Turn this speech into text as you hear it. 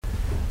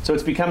So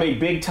it's become a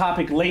big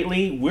topic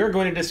lately. We're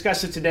going to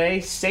discuss it today.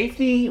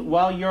 Safety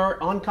while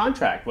you're on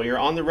contract, while you're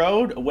on the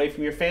road, away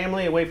from your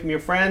family, away from your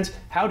friends.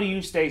 How do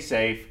you stay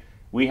safe?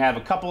 We have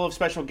a couple of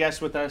special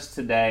guests with us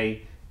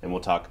today, and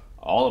we'll talk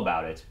all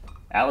about it.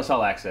 Atlas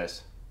All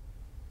Access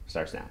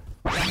starts now.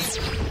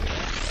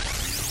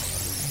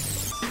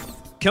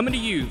 Coming to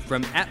you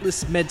from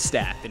Atlas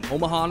MedStaff in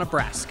Omaha,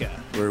 Nebraska,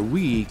 where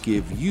we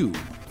give you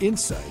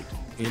insight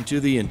into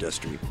the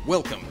industry.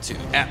 Welcome to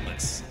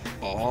Atlas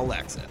All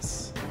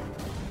Access.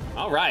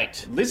 All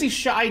right, Lizzie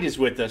Scheid is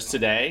with us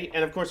today,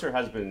 and of course her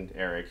husband,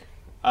 Eric.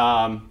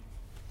 Tell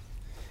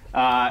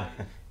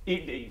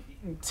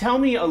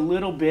me a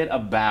little bit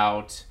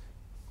about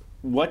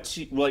what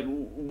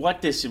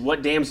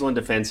Damsel in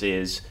Defense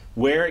is,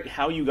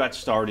 how you got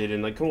started,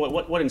 and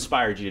what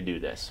inspired you to do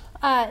this.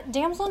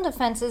 Damsel in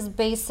Defense is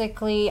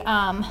basically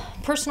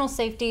personal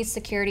safety,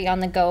 security on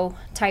the go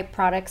type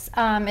products.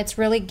 It's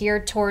really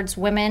geared towards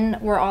women.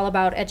 We're all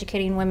about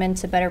educating women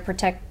to better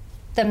protect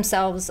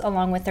themselves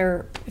along with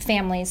their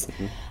families.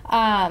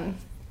 Mm-hmm.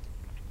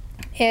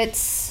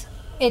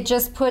 It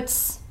just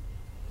puts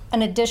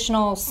an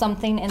additional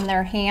something in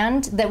their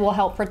hand that will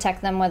help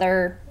protect them,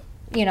 whether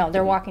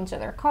they're walking to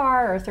their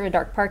car or through a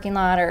dark parking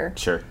lot or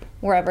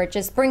wherever. It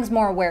just brings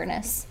more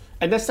awareness.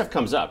 And that stuff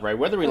comes up, right?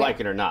 Whether we like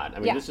it or not. I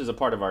mean, this is a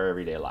part of our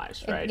everyday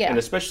lives, right? Yeah. And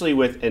especially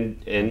with,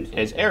 and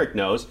as Eric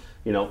knows,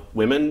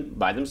 women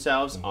by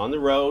themselves on the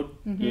road,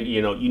 mm-hmm.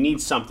 you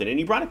need something. And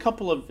you brought a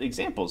couple of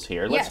examples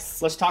here.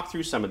 Let's talk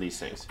through some of these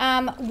things.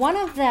 One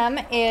of them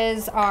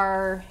is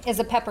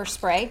a pepper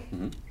spray.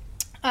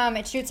 Mm-hmm.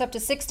 It shoots up to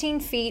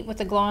 16 feet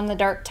with a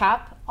glow-in-the-dark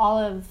top. All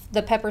of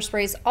the pepper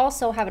sprays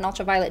also have an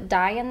ultraviolet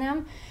dye in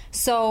them.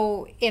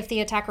 So if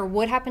the attacker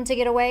would happen to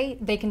get away,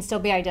 they can still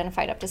be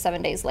identified up to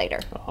 7 days later.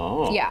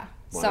 Oh. Yeah.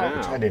 Wow. So,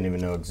 which I didn't even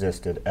know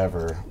existed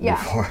ever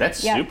before. That's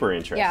super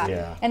interesting.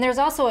 Yeah. And there's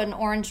also an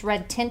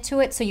orange-red tint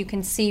to it, so you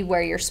can see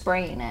where you're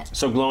spraying it.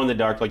 So glow in the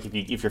dark, like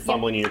if you're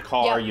fumbling in your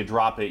car, you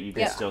drop it, you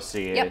can still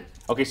see it. Yep.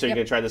 Okay, so you're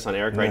gonna try this on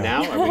Eric right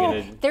now? Are we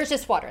gonna... There's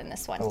just water in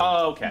this one.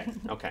 Oh, okay.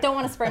 Don't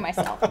want to spray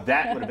myself.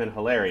 That would have been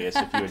hilarious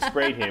if you had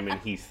sprayed him and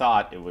he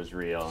thought it was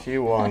real. She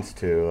wants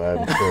to,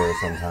 I'm sure,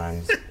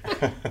 sometimes.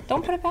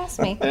 Don't put it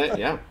past me.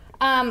 Yeah.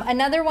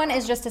 Another one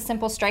is just a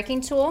simple striking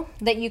tool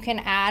that you can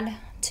add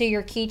to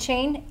your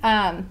keychain.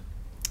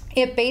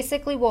 It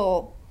basically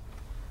will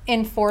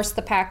enforce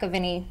the pack of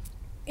any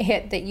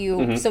hit that you,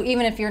 mm-hmm. So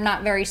even if you're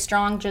not very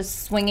strong,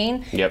 just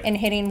swinging and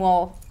hitting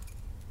will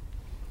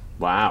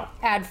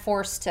add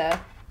force to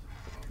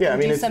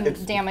do some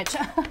damage.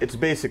 It's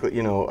basically,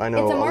 I know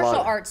it's a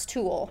martial arts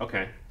tool.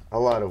 Okay. A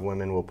lot of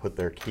women will put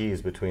their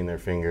keys between their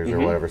fingers mm-hmm.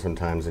 or whatever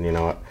sometimes, and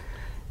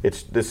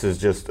this is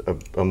just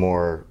a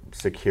more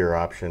secure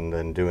option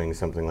than doing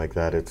something like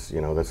that. It's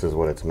this is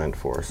what it's meant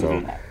for. So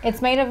mm-hmm.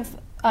 It's made of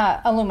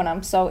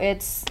aluminum, so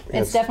it's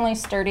definitely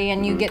sturdy,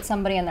 and you get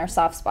somebody in their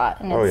soft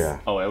spot, and it would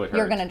hurt.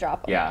 You're gonna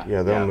drop them.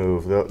 Yeah, they'll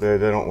move. They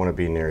don't want to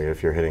be near you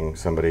if you're hitting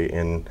somebody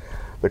in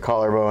the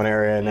collarbone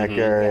area, neck mm-hmm.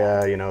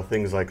 area,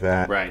 things like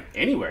that. Right,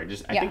 anywhere.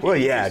 Just I think.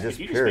 Just if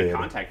you period. Just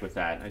make contact with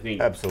that, I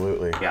think.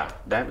 Absolutely. Yeah,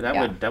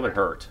 that would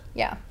hurt.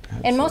 Yeah,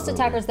 absolutely. And most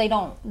attackers they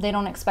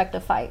don't expect a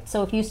fight.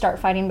 So if you start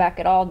fighting back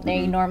at all,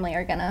 they mm-hmm. normally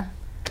are gonna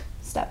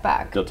step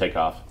back. They'll take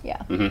off. Yeah.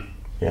 Mm-hmm.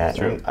 Yeah,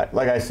 true.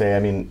 Like I say,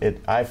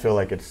 I feel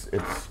like it's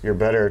you're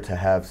better to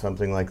have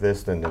something like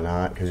this than to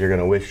not, because you're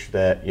gonna wish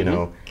that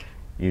mm-hmm.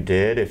 you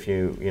did if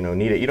you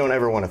need it. You don't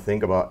ever want to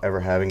think about ever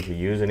having to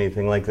use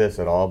anything like this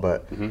at all,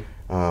 but mm-hmm.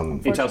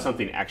 Until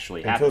something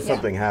actually happens. Until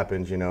something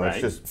happens,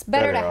 right. It's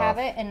better to have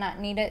it and not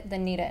need it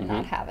than need it and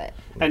mm-hmm. not have it.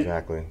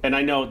 Exactly. And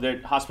I know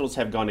that hospitals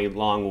have gone a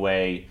long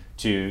way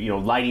to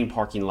lighting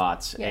parking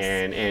lots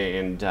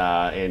and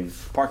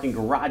parking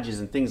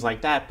garages and things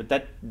like that, but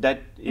that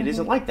it mm-hmm.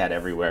 isn't like that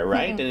everywhere,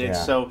 right? Mm-hmm. And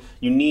so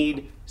you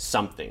need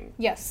something.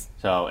 Yes.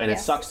 So it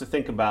sucks to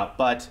think about,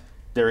 but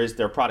there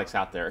are products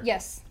out there.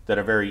 Yes. That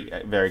are very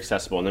very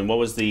accessible. And then what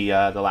was the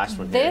last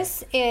one?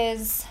 This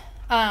is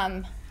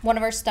one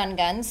of our stun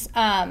guns.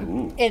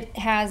 It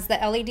has the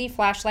LED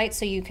flashlight,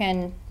 so you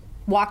can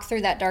walk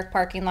through that dark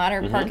parking lot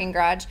or mm-hmm. parking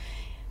garage,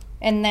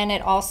 and then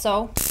it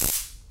also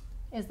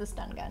is the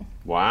stun gun.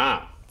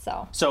 Wow.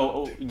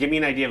 So give me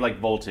an idea of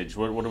voltage.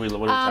 What are we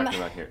talking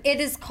about here? It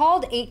is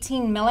called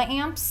 18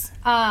 milliamps.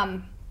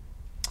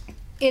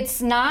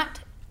 It's not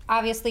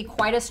obviously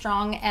quite as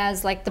strong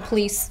as the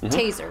police mm-hmm.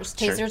 tasers.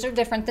 Tasers are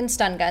different than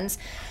stun guns,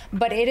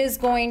 but it is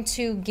going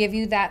to give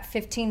you that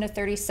 15 to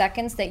 30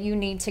 seconds that you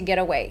need to get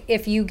away.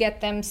 If you get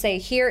them, say,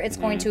 here, it's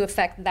mm-hmm. going to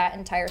affect that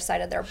entire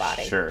side of their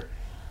body. Sure.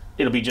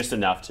 It'll be just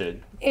enough to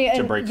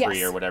break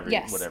free or whatever.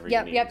 Whatever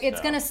you need.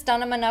 It's going to stun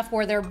them enough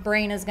where their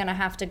brain is going to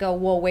have to go,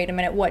 whoa, wait a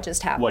minute, what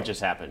just happened? What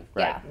just happened?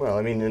 Right. Yeah.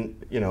 Well,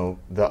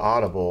 the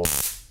audible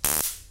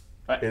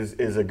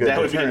is a good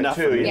deterrent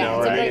too.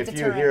 If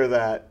you hear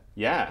that,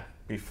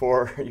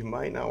 before, you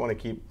might not want to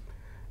keep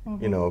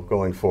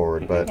going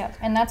forward. But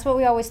and that's what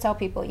we always tell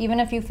people. Even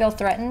if you feel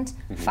threatened,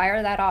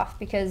 fire that off,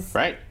 because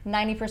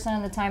 90%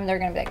 of the time they're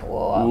going to be like,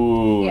 whoa,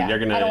 ooh, I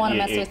don't want to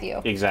mess with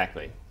you.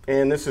 Exactly.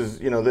 And this is,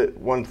 the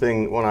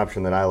one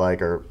option that I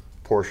like, or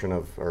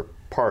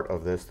part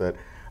of this that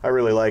I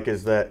really like,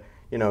 is that,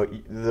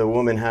 the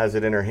woman has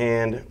it in her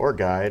hand, or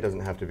guy, it doesn't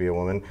have to be a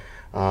woman.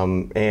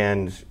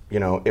 And,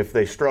 if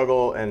they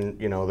struggle and,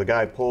 the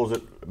guy pulls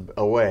it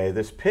away,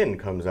 this pin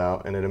comes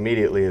out and it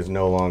immediately is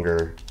no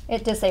longer...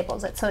 It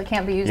disables it, so it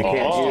can't be used against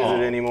you. You can't use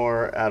it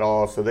anymore at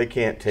all, so they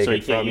can't take it from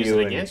you. So you can't use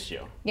it against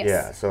you. Yes.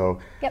 Yeah, so,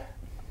 yep.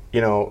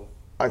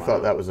 I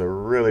thought that was a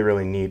really,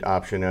 really neat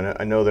option. And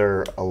I know there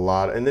are a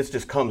lot, and this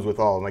just comes with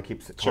all of them. I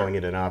keep calling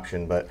it an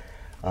option, but...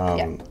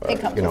 it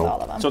comes with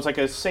all of them. So it's like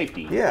a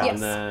safety. Yeah.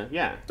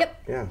 Yes.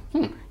 Yep. Yeah.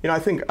 I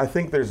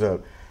think there's a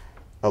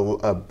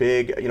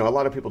big, a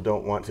lot of people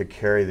don't want to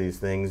carry these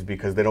things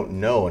because they don't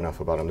know enough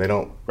about them.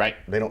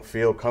 They don't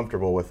feel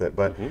comfortable with it.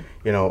 But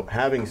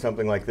having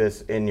something like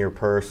this in your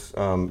purse,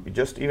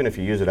 just even if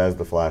you use it as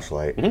the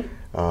flashlight,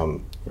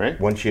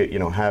 once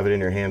you have it in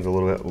your hands a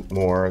little bit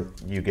more,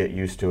 you get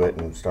used to it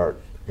and start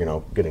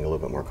getting a little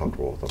bit more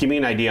comfortable with them. Give me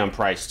an idea on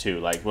price too.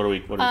 Like what are we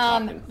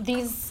talking?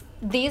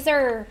 These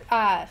are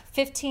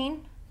 $15,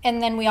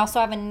 and then we also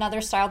have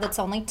another style that's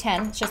only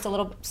 $10. It's just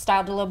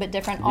styled a little bit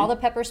different. All the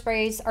pepper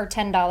sprays are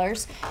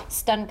 $10.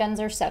 Stun guns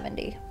are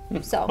 $70.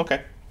 So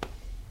okay,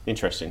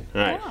 interesting.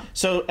 All right. Yeah.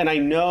 So, and I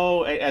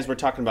know as we're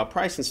talking about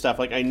price and stuff,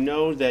 like I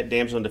know that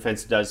Damsel in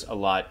Defense does a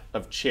lot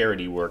of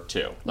charity work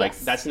too. Like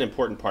that's an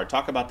important part.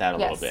 Talk about that a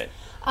little bit.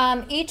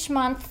 Each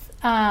month,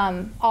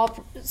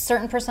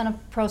 certain percent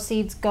of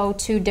proceeds go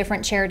to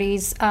different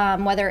charities,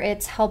 whether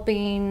it's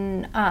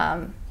helping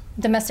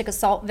domestic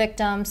assault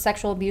victims,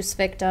 sexual abuse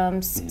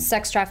victims,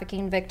 sex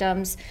trafficking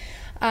victims.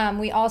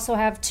 We also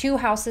have 2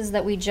 houses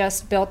that we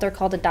just built. They're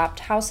called Adopt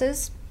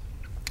Houses.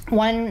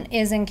 One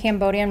is in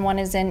Cambodia and one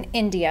is in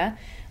India.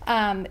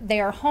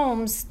 They are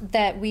homes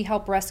that we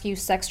help rescue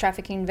sex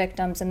trafficking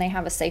victims, and they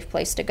have a safe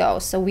place to go.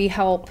 So we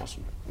help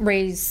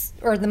raise,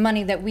 or the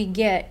money that we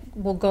get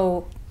will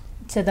go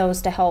to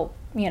those to help,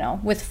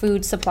 with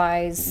food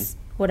supplies,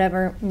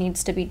 whatever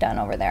needs to be done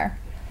over there.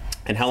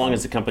 And how long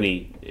has the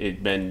company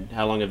been?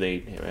 How long have they?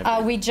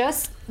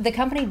 The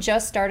company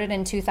just started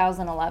in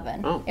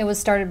 2011. Oh. It was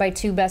started by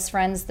 2 best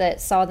friends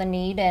that saw the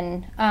need,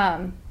 and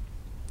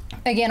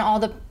again, all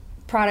the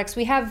products,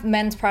 we have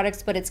men's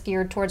products, but it's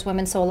geared towards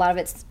women, so a lot of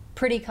it's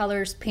pretty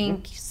colors,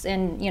 pinks,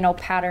 and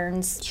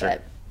patterns. Sure.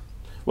 But,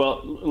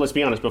 well, let's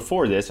be honest.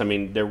 Before this, I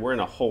mean, there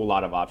weren't a whole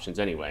lot of options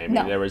anyway. I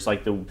mean, there was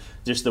like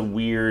just the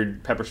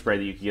weird pepper spray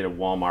that you could get at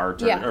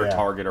Walmart or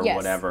Target or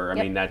whatever. I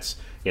mean, that's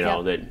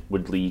that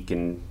would leak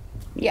and.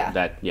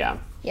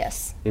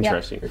 Yes.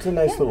 Interesting. It's a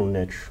nice little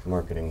niche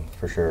marketing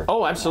for sure.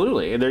 Oh,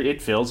 absolutely.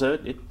 It fills a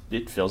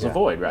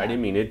void, right? I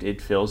mean,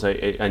 it fills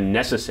a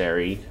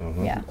necessary.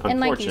 Yeah. And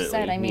like you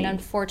said, I mean,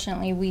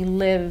 unfortunately, we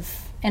live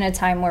in a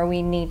time where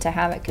we need to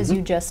have it because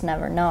you just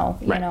never know.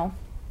 You know.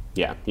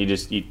 Yeah,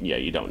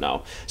 you don't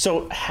know.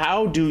 So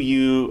how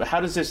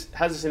does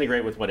this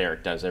integrate with what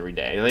Eric does every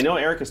day? And I know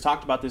Eric has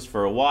talked about this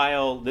for a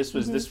while. This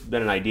has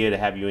been an idea to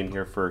have you in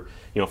here for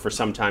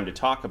some time to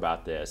talk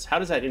about this. How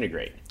does that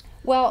integrate?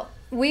 Well,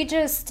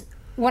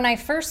 when I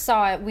first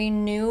saw it, we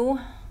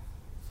knew,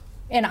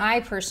 and I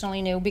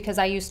personally knew because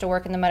I used to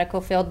work in the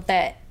medical field,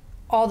 that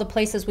all the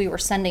places we were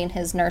sending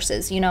his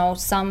nurses,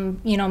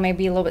 some,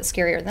 maybe a little bit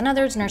scarier than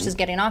others, nurses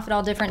getting off at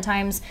all different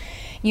times,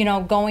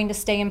 going to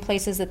stay in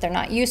places that they're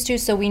not used to.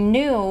 So we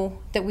knew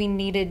that we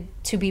needed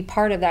to be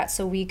part of that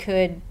so we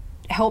could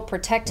help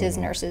protect his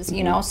nurses,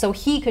 so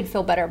he could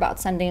feel better about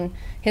sending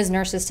his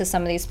nurses to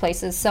some of these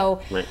places.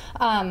 So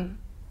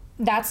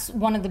that's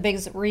one of the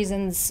biggest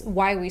reasons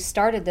why we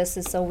started this,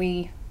 is so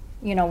we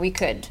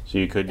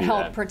could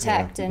help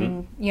protect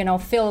and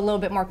feel a little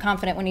bit more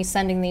confident when he's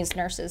sending these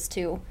nurses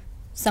to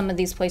some of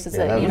these places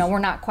that we're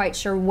not quite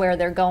sure where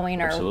they're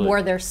going or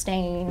where they're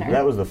staying.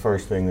 That was the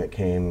first thing that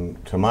came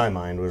to my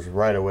mind, was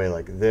right away,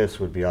 like, this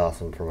would be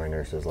awesome for my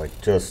nurses.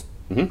 Like, just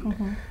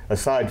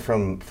aside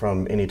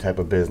from any type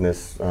of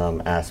business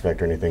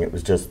aspect or anything, it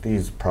was just,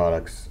 these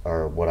products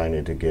are what I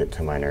need to get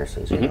to my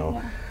nurses,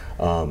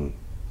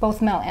 both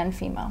male and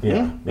female.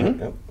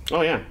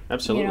 Oh yeah,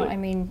 absolutely. I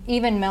mean,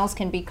 even males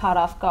can be caught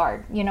off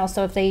guard,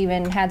 so if they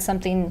even had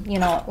something,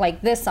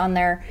 like this on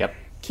their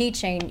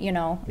keychain,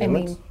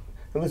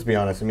 And let's be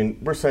honest, I mean,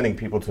 we're sending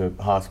people to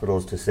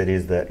hospitals, to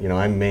cities that,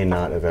 I may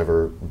not have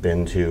ever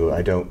been to.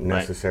 I don't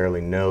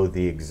necessarily know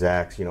the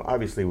exact,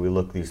 obviously we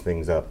look these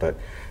things up, but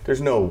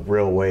there's no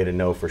real way to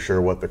know for sure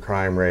what the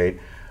crime rate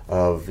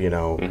of,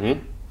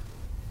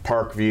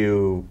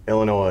 Parkview,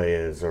 Illinois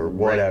is, or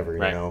whatever,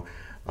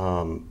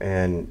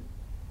 and,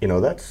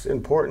 that's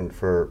important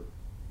for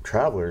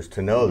travelers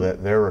to know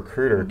that their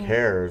recruiter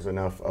cares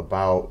enough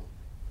about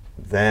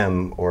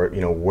them, or,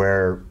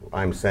 where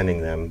I'm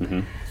sending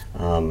them.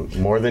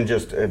 More than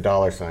just a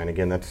dollar sign.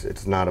 Again,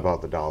 it's not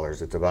about the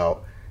dollars. It's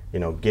about,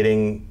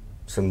 getting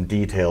some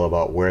detail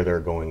about where they're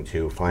going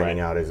to, finding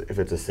out if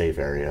it's a safe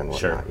area and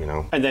whatnot,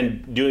 And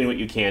then doing what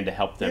you can to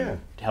help them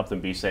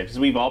be safe. Because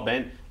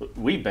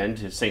we've been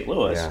to St.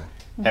 Louis. Yeah.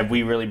 Have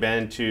we really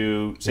been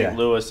to St.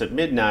 Louis at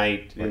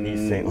midnight?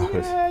 East St.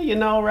 Louis.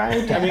 Yeah,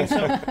 right? I mean,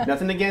 so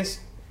nothing against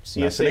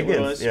St.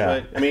 Louis,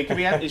 but I mean, it could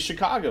be at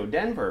Chicago,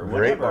 Denver,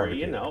 whatever,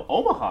 you know,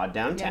 Omaha,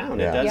 downtown.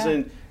 Yeah.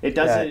 It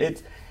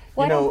doesn't.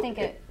 Well, I don't think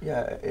it.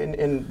 Yeah,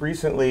 and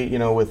recently, you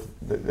know,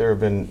 there have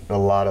been a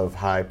lot of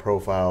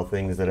high-profile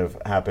things that have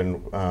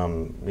happened,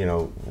 you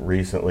know,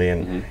 recently,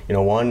 and you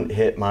know, one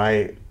hit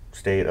my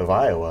state of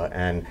Iowa,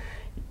 and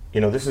you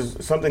know, this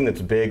is something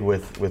that's big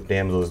with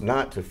Damsel, is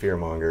not to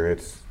fearmonger.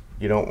 It's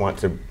you don't want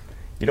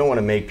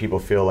to make people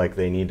feel like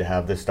they need to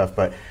have this stuff,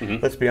 but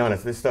let's be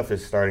honest, this stuff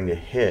is starting to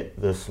hit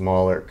the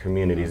smaller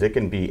communities. It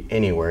can be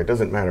anywhere. It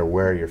doesn't matter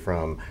where you're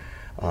from.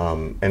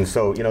 And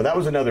so, you know, that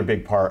was another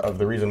big part of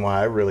the reason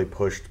why I really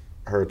pushed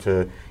her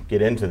to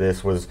get into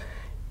this was,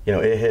 you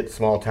know, it hit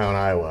small town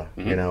Iowa,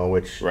 you know,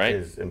 which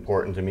is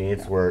important to me.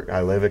 It's where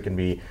I live. It can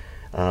be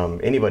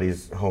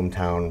anybody's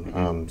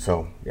hometown.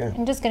 So, yeah.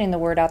 And just getting the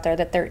word out there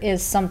that there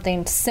is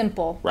something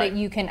simple that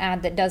you can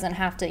add that doesn't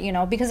have to, you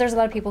know, because there's a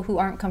lot of people who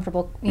aren't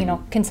comfortable, you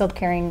know, concealed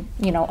carrying,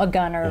 you know, a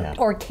gun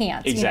or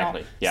can't.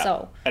 Exactly. You know?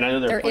 So and I know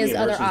there is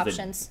other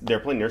options. There are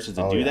plenty of nurses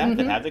that do that,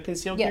 that have the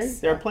concealed carry.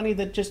 There are plenty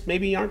that just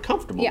maybe aren't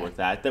comfortable with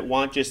that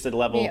want just a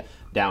level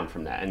down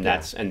from that,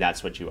 and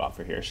that's what you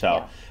offer here.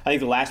 So I think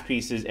the last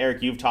piece is,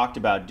 Eric, you've talked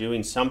about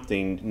doing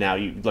something now.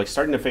 You like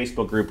starting a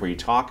Facebook group where you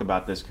talk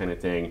about this kind of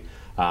thing.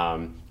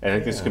 I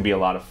think this could be a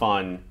lot of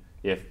fun.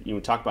 If you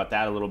would talk about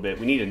that a little bit,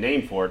 we need a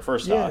name for it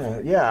first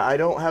off. Yeah, I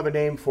don't have a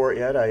name for it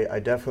yet. I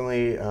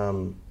definitely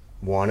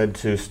wanted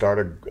to start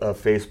a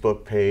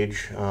Facebook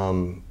page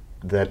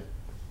that,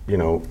 you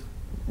know,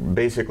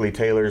 basically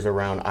tailors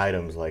around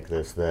items like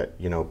this that,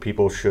 you know,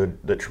 people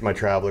that my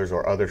travelers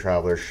or other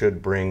travelers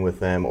should bring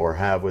with them or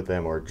have with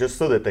them, or just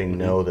so that they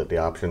know that the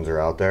options are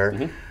out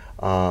there.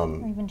 Or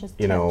even just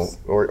you know,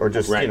 or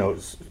just you know,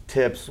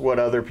 tips, what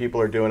other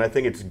people are doing. I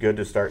think it's good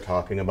to start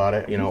talking about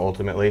it, you know,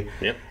 ultimately.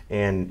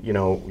 And you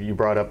know, you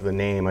brought up the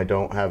name. I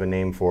don't have a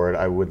name for it.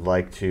 I would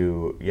like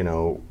to, you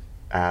know,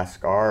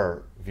 ask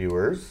our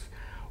viewers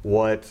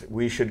what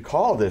we should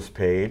call this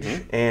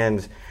page,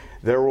 and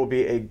there will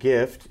be a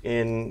gift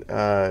in,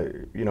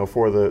 you know,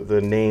 for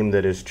the name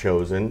that is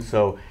chosen.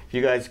 So if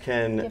you guys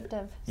can, gift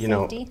of you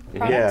know,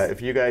 products.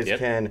 if you guys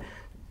can,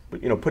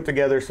 you know, put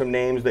together some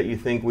names that you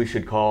think we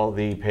should call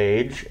the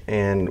page,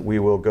 and we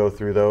will go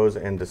through those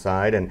and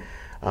decide. And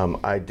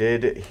I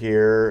did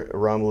hear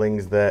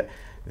rumblings that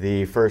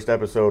the first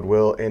episode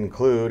will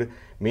include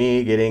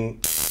me getting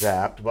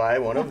zapped by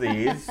one of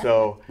these.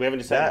 So we haven't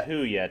decided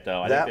who yet,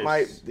 though.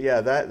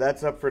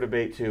 That's up for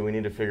debate too. We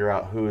need to figure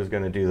out who is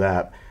going to do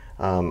that.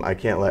 I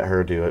can't let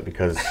her do it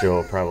because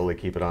she'll probably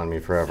keep it on me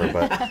forever.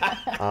 But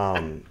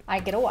I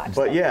get to watch.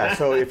 But yeah,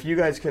 so if you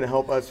guys can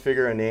help us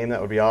figure a name,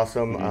 that would be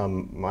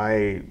awesome.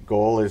 My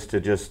goal is to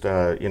just,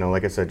 you know,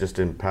 like I said, just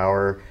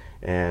empower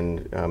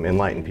and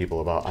enlighten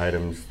people about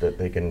items that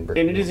they can bring.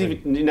 And it isn't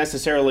even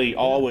necessarily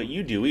all what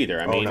you do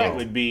either. I mean, it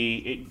would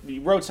be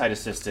roadside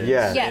assistance.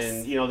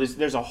 And, you know,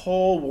 there's a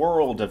whole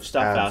world of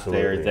stuff out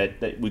there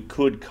that we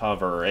could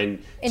cover,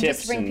 and tips.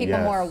 Just bring people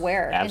more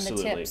aware in the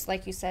tips,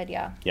 like you said,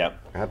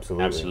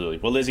 Absolutely.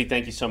 Well, Lizzie,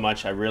 thank you so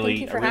much. I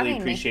really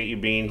appreciate you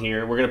being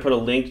here. We're going to put a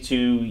link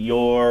to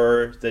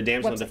the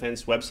Damsel in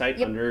Defense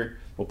website under,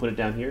 we'll put it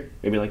down here,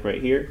 maybe like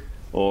right here,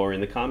 or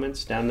in the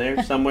comments down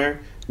there somewhere.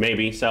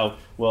 Maybe. So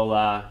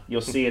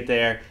you'll see it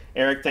there.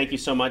 Eric, thank you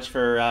so much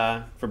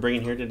for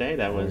bringing here today.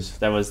 That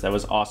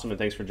was awesome, and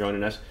thanks for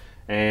joining us.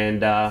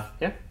 And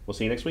we'll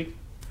see you next week.